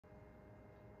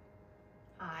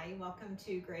Hi, welcome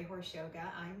to Grey Horse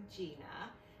Yoga. I'm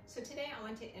Gina. So today I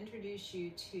want to introduce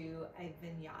you to a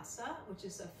Vinyasa, which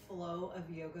is a flow of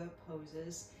yoga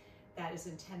poses that is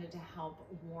intended to help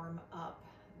warm up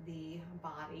the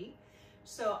body.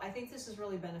 So I think this is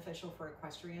really beneficial for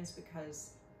equestrians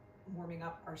because warming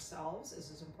up ourselves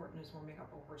is as important as warming up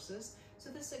our horses.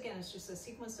 So this again is just a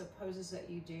sequence of poses that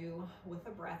you do with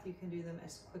a breath. You can do them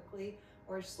as quickly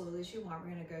or as slowly as you want.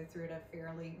 We're going to go through at a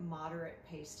fairly moderate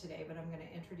pace today, but I'm going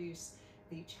to introduce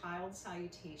the child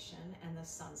salutation and the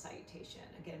sun salutation.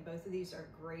 Again, both of these are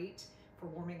great for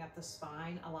warming up the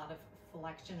spine, a lot of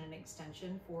flexion and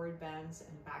extension, forward bends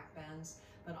and back bends,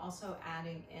 but also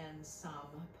adding in some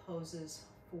poses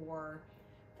for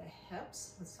the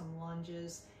hips with some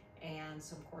lunges and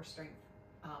some core strength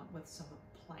with some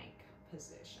plank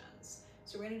positions.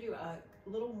 So we're going to do a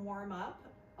little warm up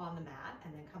on the mat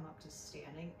and then come up to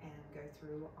standing and go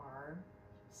through our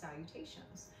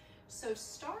salutations. So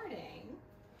starting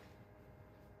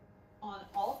on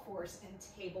all fours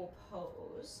in table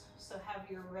pose. So have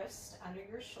your wrists under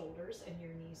your shoulders and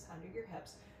your knees under your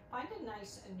hips. Find a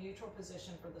nice neutral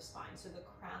position for the spine. So the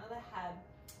crown of the head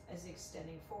is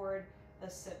extending forward, the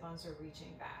sit bones are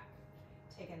reaching back.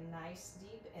 Take a nice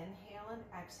deep inhale and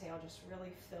exhale, just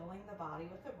really filling the body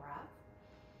with the breath.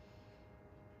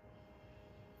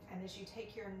 And as you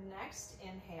take your next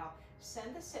inhale,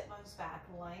 send the sit bones back,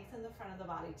 lengthen the front of the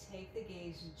body, take the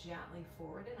gaze gently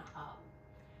forward and up.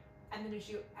 And then as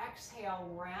you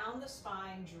exhale, round the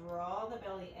spine, draw the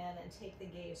belly in and take the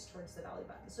gaze towards the belly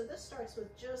button. So this starts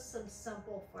with just some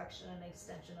simple flexion and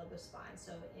extension of the spine.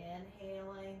 So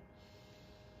inhaling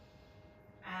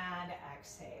and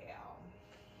exhale.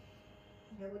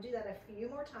 Okay, we'll do that a few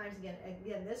more times.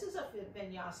 Again, this is a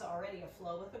Vinyasa already, a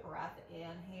flow with the breath.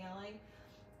 Inhaling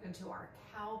into our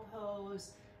cow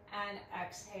pose and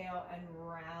exhale and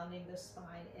rounding the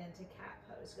spine into cat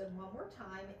pose. Good, one more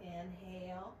time.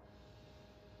 Inhale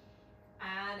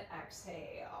and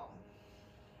exhale.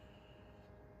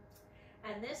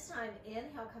 And this time,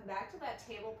 inhale, come back to that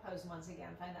table pose once again.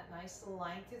 Find that nice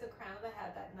length through the crown of the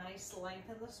head, that nice length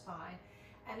in the spine.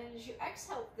 And then as you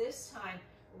exhale this time,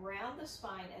 round the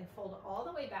spine and fold all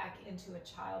the way back into a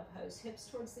child pose. Hips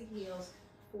towards the heels,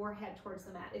 forehead towards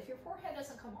the mat. If your forehead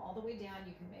doesn't come all the way down,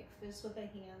 you can make fists with the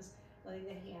hands, letting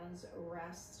the hands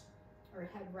rest or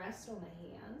head rest on the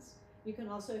hands. You can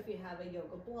also, if you have a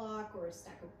yoga block or a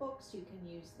stack of books, you can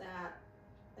use that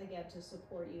again to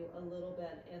support you a little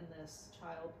bit in this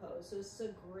child pose. So this is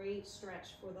a great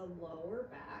stretch for the lower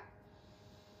back.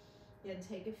 Again,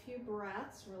 take a few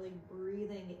breaths, really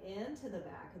breathing into the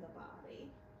back of the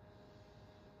body.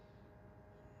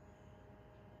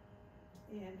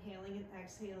 Inhaling and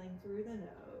exhaling through the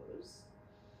nose.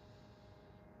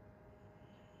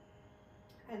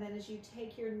 And then as you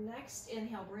take your next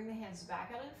inhale, bring the hands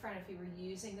back out in front. If you were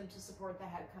using them to support the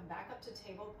head, come back up to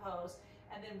table pose,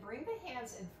 and then bring the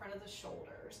hands in front of the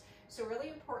shoulders. So really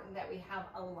important that we have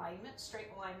alignment, straight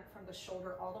alignment from the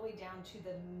shoulder all the way down to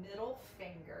the middle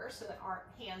finger so that our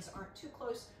hands aren't too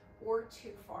close or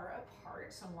too far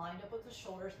apart. So lined up with the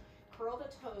shoulders. Curl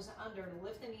the toes under,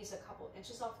 lift the knees a couple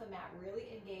inches off the mat, really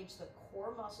engage the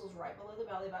core muscles right below the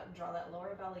belly button, draw that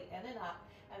lower belly in and up,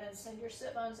 and then send your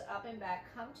sit bones up and back.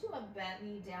 Come to a bent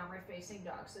knee, downward facing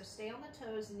dog. So stay on the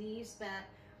toes, knees bent,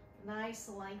 nice,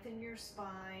 lengthen your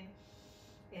spine.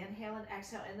 Inhale and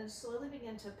exhale, and then slowly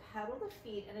begin to pedal the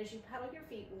feet, and as you pedal your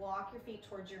feet, walk your feet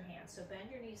towards your hands. So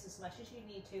bend your knees as much as you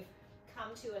need to.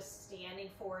 Come to a standing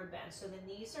forward bend. So the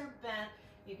knees are bent.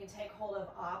 You can take hold of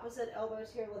opposite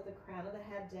elbows here, let the crown of the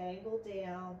head dangle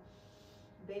down.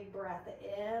 Big breath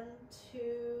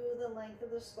into the length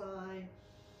of the spine.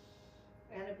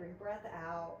 And a big breath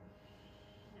out.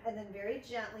 And then very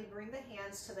gently bring the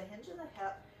hands to the hinge of the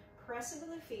hip. Press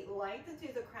into the feet, lengthen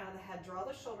through the crown of the head, draw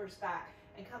the shoulders back,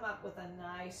 and come up with a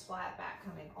nice flat back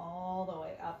coming all the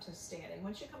way up to standing.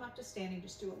 Once you come up to standing,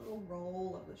 just do a little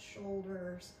roll of the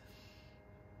shoulders.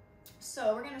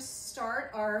 So we're going to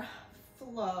start our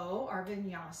flow, our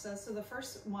Vinyasa. So the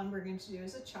first one we're going to do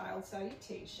is a child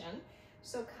salutation.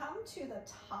 So come to the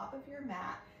top of your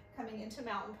mat, coming into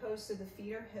mountain pose so the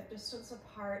feet are hip distance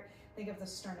apart. Think of the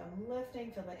sternum lifting,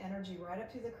 feel the energy right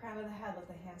up through the crown of the head, let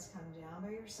the hands come down by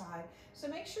your side. So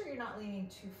make sure you're not leaning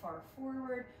too far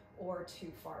forward or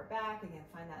too far back. Again,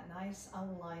 find that nice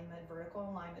alignment, vertical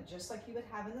alignment, just like you would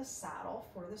have in the saddle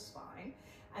for the spine.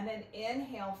 And then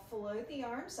inhale, float the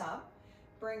arms up.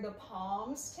 Bring the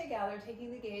palms together,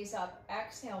 taking the gaze up.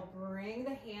 Exhale, bring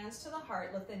the hands to the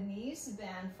heart. Let the knees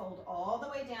bend, fold all the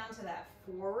way down to that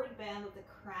forward bend. Let the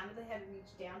crown of the head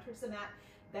reach down towards the mat.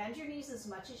 Bend your knees as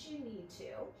much as you need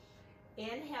to.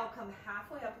 Inhale, come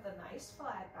halfway up with a nice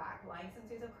flat back, lengthen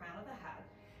through the crown of the head.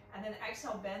 And then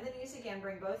exhale, bend the knees again,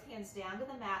 bring both hands down to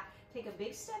the mat. Take a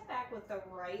big step back with the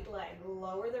right leg.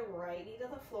 Lower the right knee to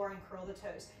the floor and curl the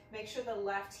toes. Make sure the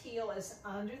left heel is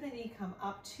under the knee. Come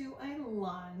up to a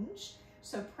lunge.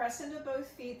 So press into both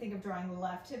feet. Think of drawing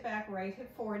left hip back, right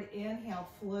hip forward. Inhale,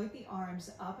 float the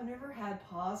arms up and overhead.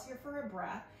 Pause here for a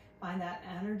breath. Find that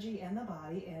energy in the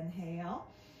body. Inhale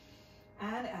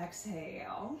and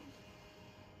exhale.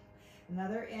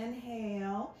 Another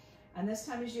inhale. And this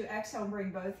time as you exhale,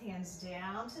 bring both hands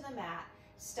down to the mat.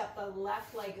 Step the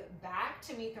left leg back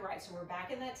to meet the right. So we're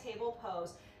back in that table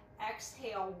pose.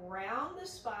 Exhale, round the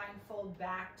spine, fold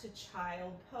back to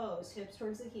child pose. Hips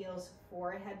towards the heels,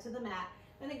 forehead to the mat.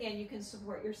 And again, you can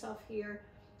support yourself here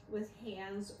with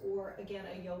hands or again,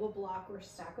 a yoga block or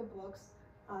stack of books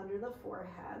under the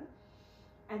forehead.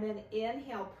 And then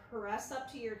inhale, press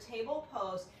up to your table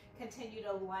pose. Continue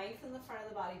to lengthen the front of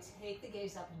the body. Take the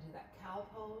gaze up into that cow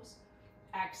pose.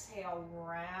 Exhale,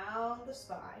 round the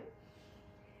spine.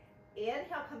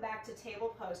 Inhale, come back to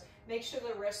table pose. Make sure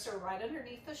the wrists are right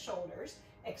underneath the shoulders.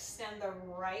 Extend the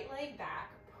right leg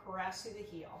back. Press through the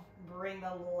heel. Bring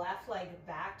the left leg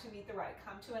back to meet the right.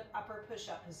 Come to an upper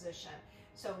push-up position.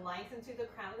 So lengthen through the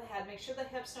crown of the head. Make sure the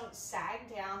hips don't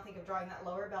sag down. Think of drawing that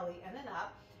lower belly in and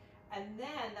up. And then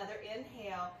another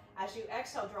inhale. As you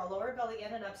exhale, draw lower belly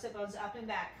in and up, sit bones up and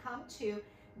back. Come to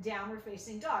downward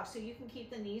facing dog. So you can keep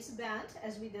the knees bent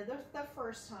as we did the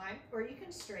first time, or you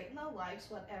can straighten the legs,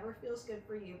 whatever feels good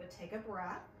for you, but take a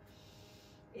breath.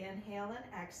 Inhale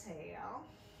and exhale.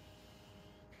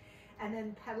 And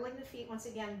then pedaling the feet, once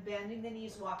again, bending the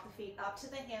knees, walk the feet up to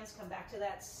the hands, come back to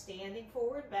that standing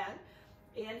forward bend.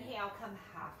 Inhale, come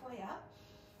halfway up.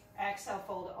 Exhale,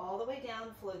 fold all the way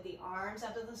down, float the arms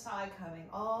out to the side, coming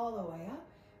all the way up.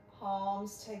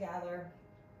 Palms together.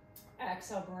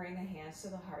 Exhale, bring the hands to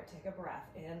the heart. Take a breath.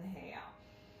 Inhale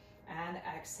and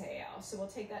exhale. So we'll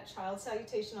take that child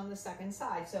salutation on the second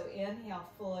side. So inhale,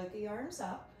 float the arms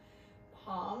up.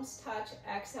 Palms touch.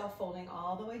 Exhale, folding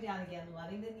all the way down again,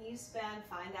 letting the knees bend.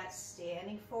 Find that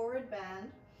standing forward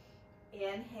bend.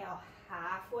 Inhale,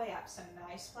 halfway up. So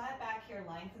nice flat back here.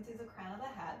 Lengthen through the crown of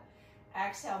the head.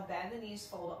 Exhale, bend the knees,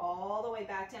 fold all the way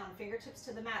back down, fingertips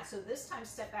to the mat. So this time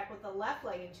step back with the left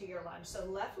leg into your lunge. So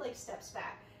left leg steps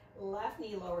back, left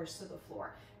knee lowers to the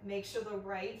floor. Make sure the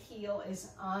right heel is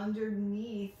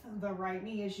underneath the right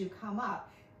knee as you come up.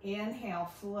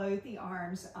 Inhale, float the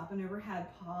arms up and overhead.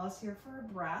 Pause here for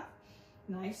a breath.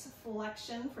 Nice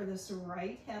flexion for this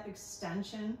right hip,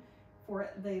 extension for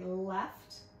the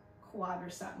left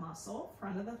quadricep muscle,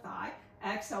 front of the thigh.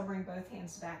 Exhale, bring both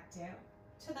hands back down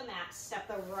to the mat. Step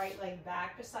the right leg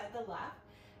back beside the left.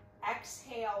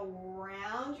 Exhale,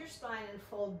 round your spine and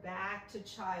fold back to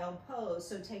child pose.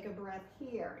 So take a breath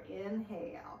here.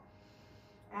 Inhale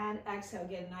and exhale.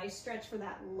 Get a nice stretch for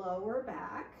that lower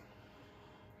back.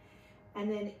 And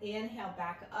then inhale,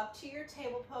 back up to your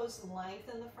table pose.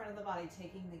 Lengthen the front of the body,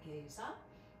 taking the gaze up.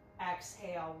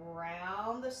 Exhale,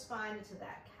 round the spine into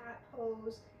that cat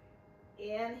pose.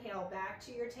 Inhale, back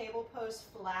to your table pose,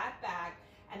 flat back.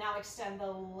 And now extend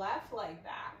the left leg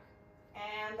back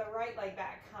and the right leg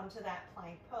back. Come to that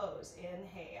plank pose.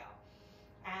 Inhale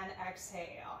and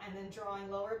exhale. And then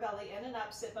drawing lower belly in and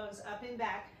up, sit bones up and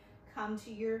back. Come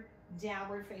to your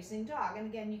downward facing dog. And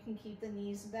again, you can keep the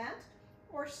knees bent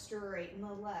or straighten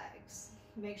the legs.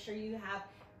 Make sure you have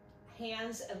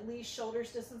hands at least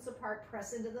shoulders distance apart.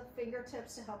 Press into the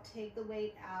fingertips to help take the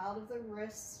weight out of the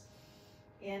wrists.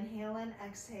 Inhale and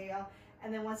exhale.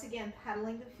 And then once again,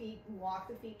 pedaling the feet, walk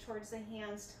the feet towards the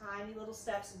hands, tiny little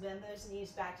steps, bend those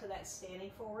knees back to that standing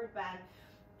forward bend.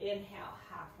 Inhale,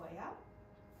 halfway up.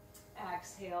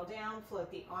 Exhale down,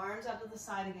 float the arms up to the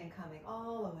side again, coming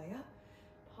all the way up.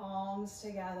 Palms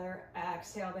together,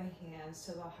 exhale the hands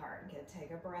to the heart. Take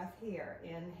a breath here.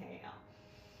 Inhale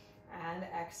and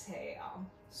exhale.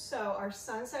 So our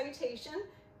sun salutation,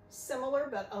 similar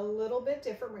but a little bit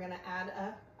different. We're going to add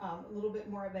a little bit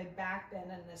more of a back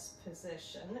bend in this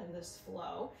position, in this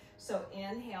flow. So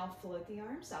inhale, float the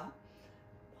arms up.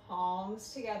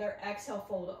 Palms together. Exhale,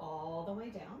 fold all the way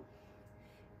down.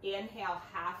 Inhale,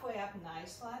 halfway up,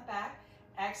 nice flat back.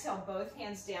 Exhale, both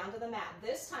hands down to the mat.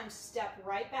 This time, step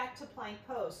right back to plank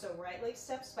pose. So right leg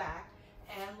steps back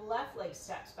and left leg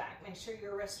steps back. Make sure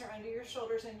your wrists are under your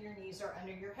shoulders and your knees are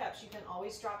under your hips. You can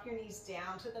always drop your knees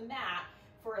down to the mat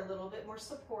for a little bit more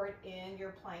support in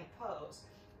your plank pose.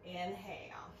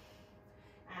 Inhale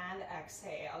and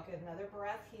exhale. Get another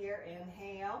breath here.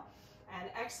 Inhale and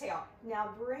exhale.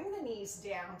 Now bring the knees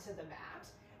down to the mat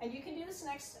And you can do this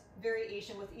next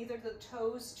variation with either the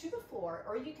toes to the floor,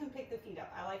 or you can pick the feet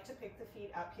up. I like to pick the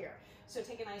feet up here. So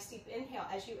take a nice deep inhale.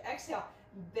 As you exhale,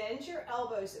 bend your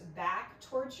elbows back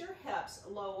towards your hips,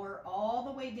 lower all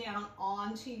the way down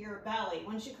onto your belly.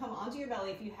 Once you come onto your belly,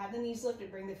 if you have the knees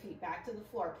lifted, bring the feet back to the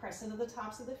floor, press into the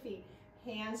tops of the feet,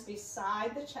 hands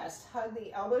beside the chest, hug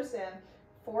the elbows in,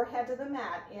 forehead to the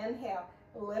mat. Inhale,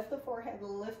 lift the forehead,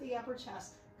 lift the upper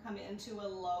chest, come into a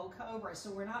low cobra.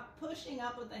 So we're not pushing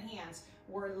up with the hands,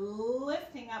 we're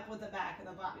lifting up with the back of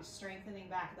the body, strengthening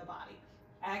back of the body.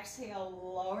 Exhale,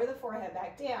 lower the forehead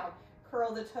back down,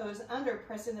 curl the toes under,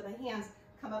 press into the hands,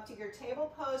 come up to your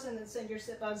table pose, and then send your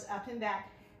sit bones up and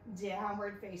back,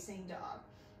 downward facing dog.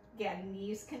 Again,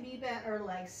 knees can be bent or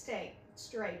legs stay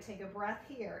straight. Take a breath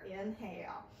here,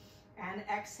 inhale and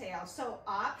exhale. So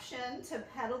option to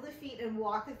pedal the feet and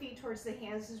walk the feet towards the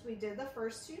hands as we did the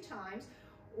first 2 times,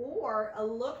 or a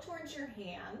look towards your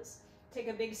hands. Take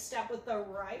a big step with the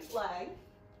right leg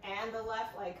and the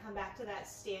left leg. Come back to that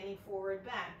standing forward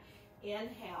bend.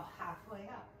 Inhale, halfway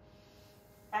up.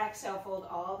 Exhale, fold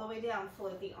all the way down.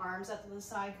 Float the arms up to the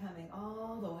side, coming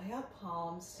all the way up,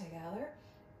 palms together.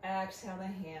 Exhale the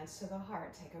hands to the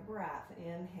heart. Take a breath.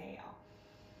 Inhale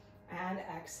and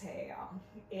exhale.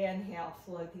 Inhale,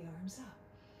 float the arms up.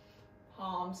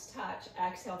 Palms touch.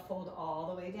 Exhale, fold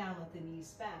all the way down, let the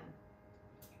knees bend.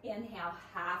 Inhale,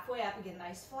 halfway up, again,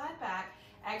 nice flat back.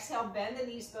 Exhale, bend the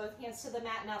knees, both hands to the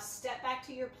mat. Now step back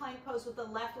to your plank pose with the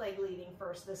left leg leading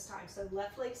first this time. So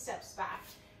left leg steps back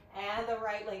and the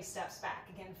right leg steps back.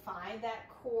 Again, find that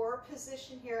core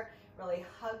position here. Really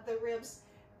hug the ribs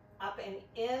up and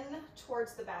in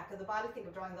towards the back of the body. Think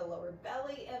of drawing the lower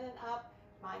belly in and up.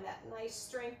 Find that nice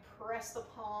strength. Press the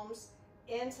palms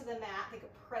into the mat. Think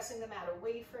of pressing the mat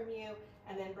away from you,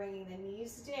 and then bringing the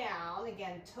knees down.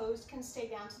 Again, toes can stay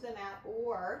down to the mat,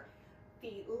 or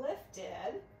feet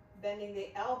lifted, bending the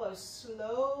elbows.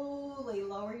 Slowly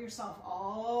lower yourself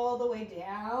all the way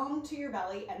down to your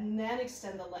belly, and then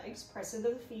extend the legs. Press into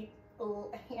the feet,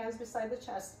 hands beside the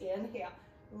chest. Inhale,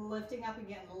 lifting up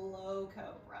again, low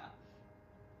cobra.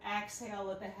 Exhale,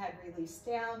 let the head release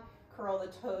down. Curl the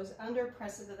toes under,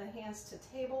 press into the hands to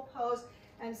table pose,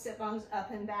 and sit bones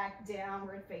up and back,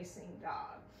 downward facing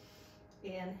dog.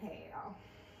 Inhale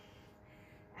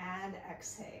and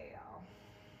exhale.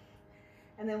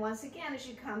 And then once again, as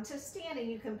you come to standing,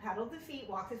 you can pedal the feet,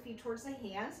 walk the feet towards the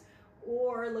hands,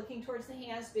 or looking towards the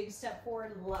hands, big step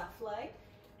forward, left leg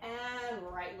and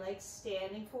right leg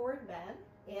standing forward bend.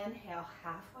 Inhale,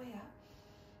 halfway up.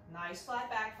 Nice flat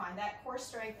back, find that core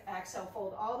strength. Exhale,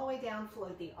 fold all the way down,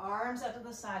 float the arms up to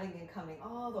the side, again, coming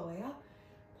all the way up.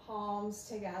 Palms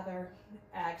together.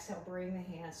 Exhale, bring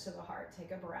the hands to the heart.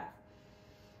 Take a breath.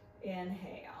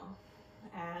 Inhale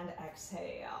and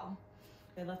exhale.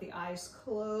 Then let the eyes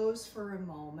close for a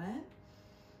moment.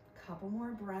 Couple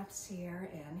more breaths here.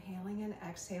 Inhaling and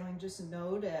exhaling. Just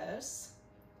notice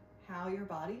how your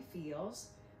body feels.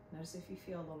 Notice if you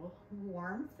feel a little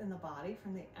warmth in the body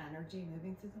from the energy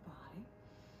moving through the body.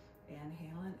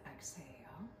 Inhale and exhale.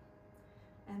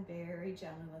 And very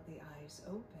gently let the eyes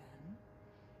open.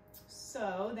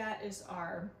 So that is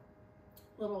our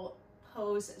little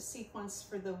pose sequence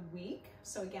for the week.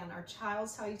 So again, our child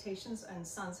salutations and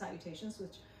sun salutations,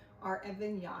 which are a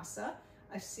vinyasa,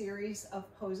 a series of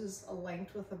poses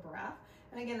linked with the breath.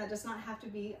 And again, that does not have to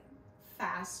be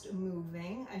fast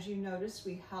moving. As you notice,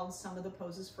 we held some of the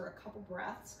poses for a couple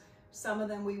breaths. Some of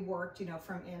them we worked,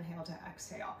 from inhale to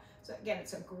exhale. So again,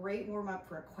 it's a great warm up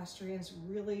for equestrians,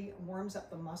 really warms up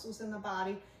the muscles in the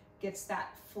body, gets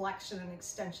that flexion and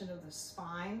extension of the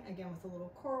spine, again, with a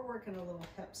little core work and a little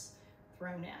hips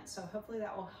thrown in. So hopefully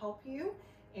that will help you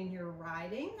in your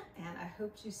riding, and I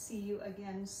hope to see you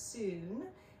again soon,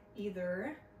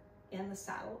 either in the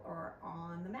saddle or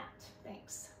on the mat.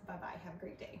 Thanks. Bye-bye. Have a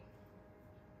great day.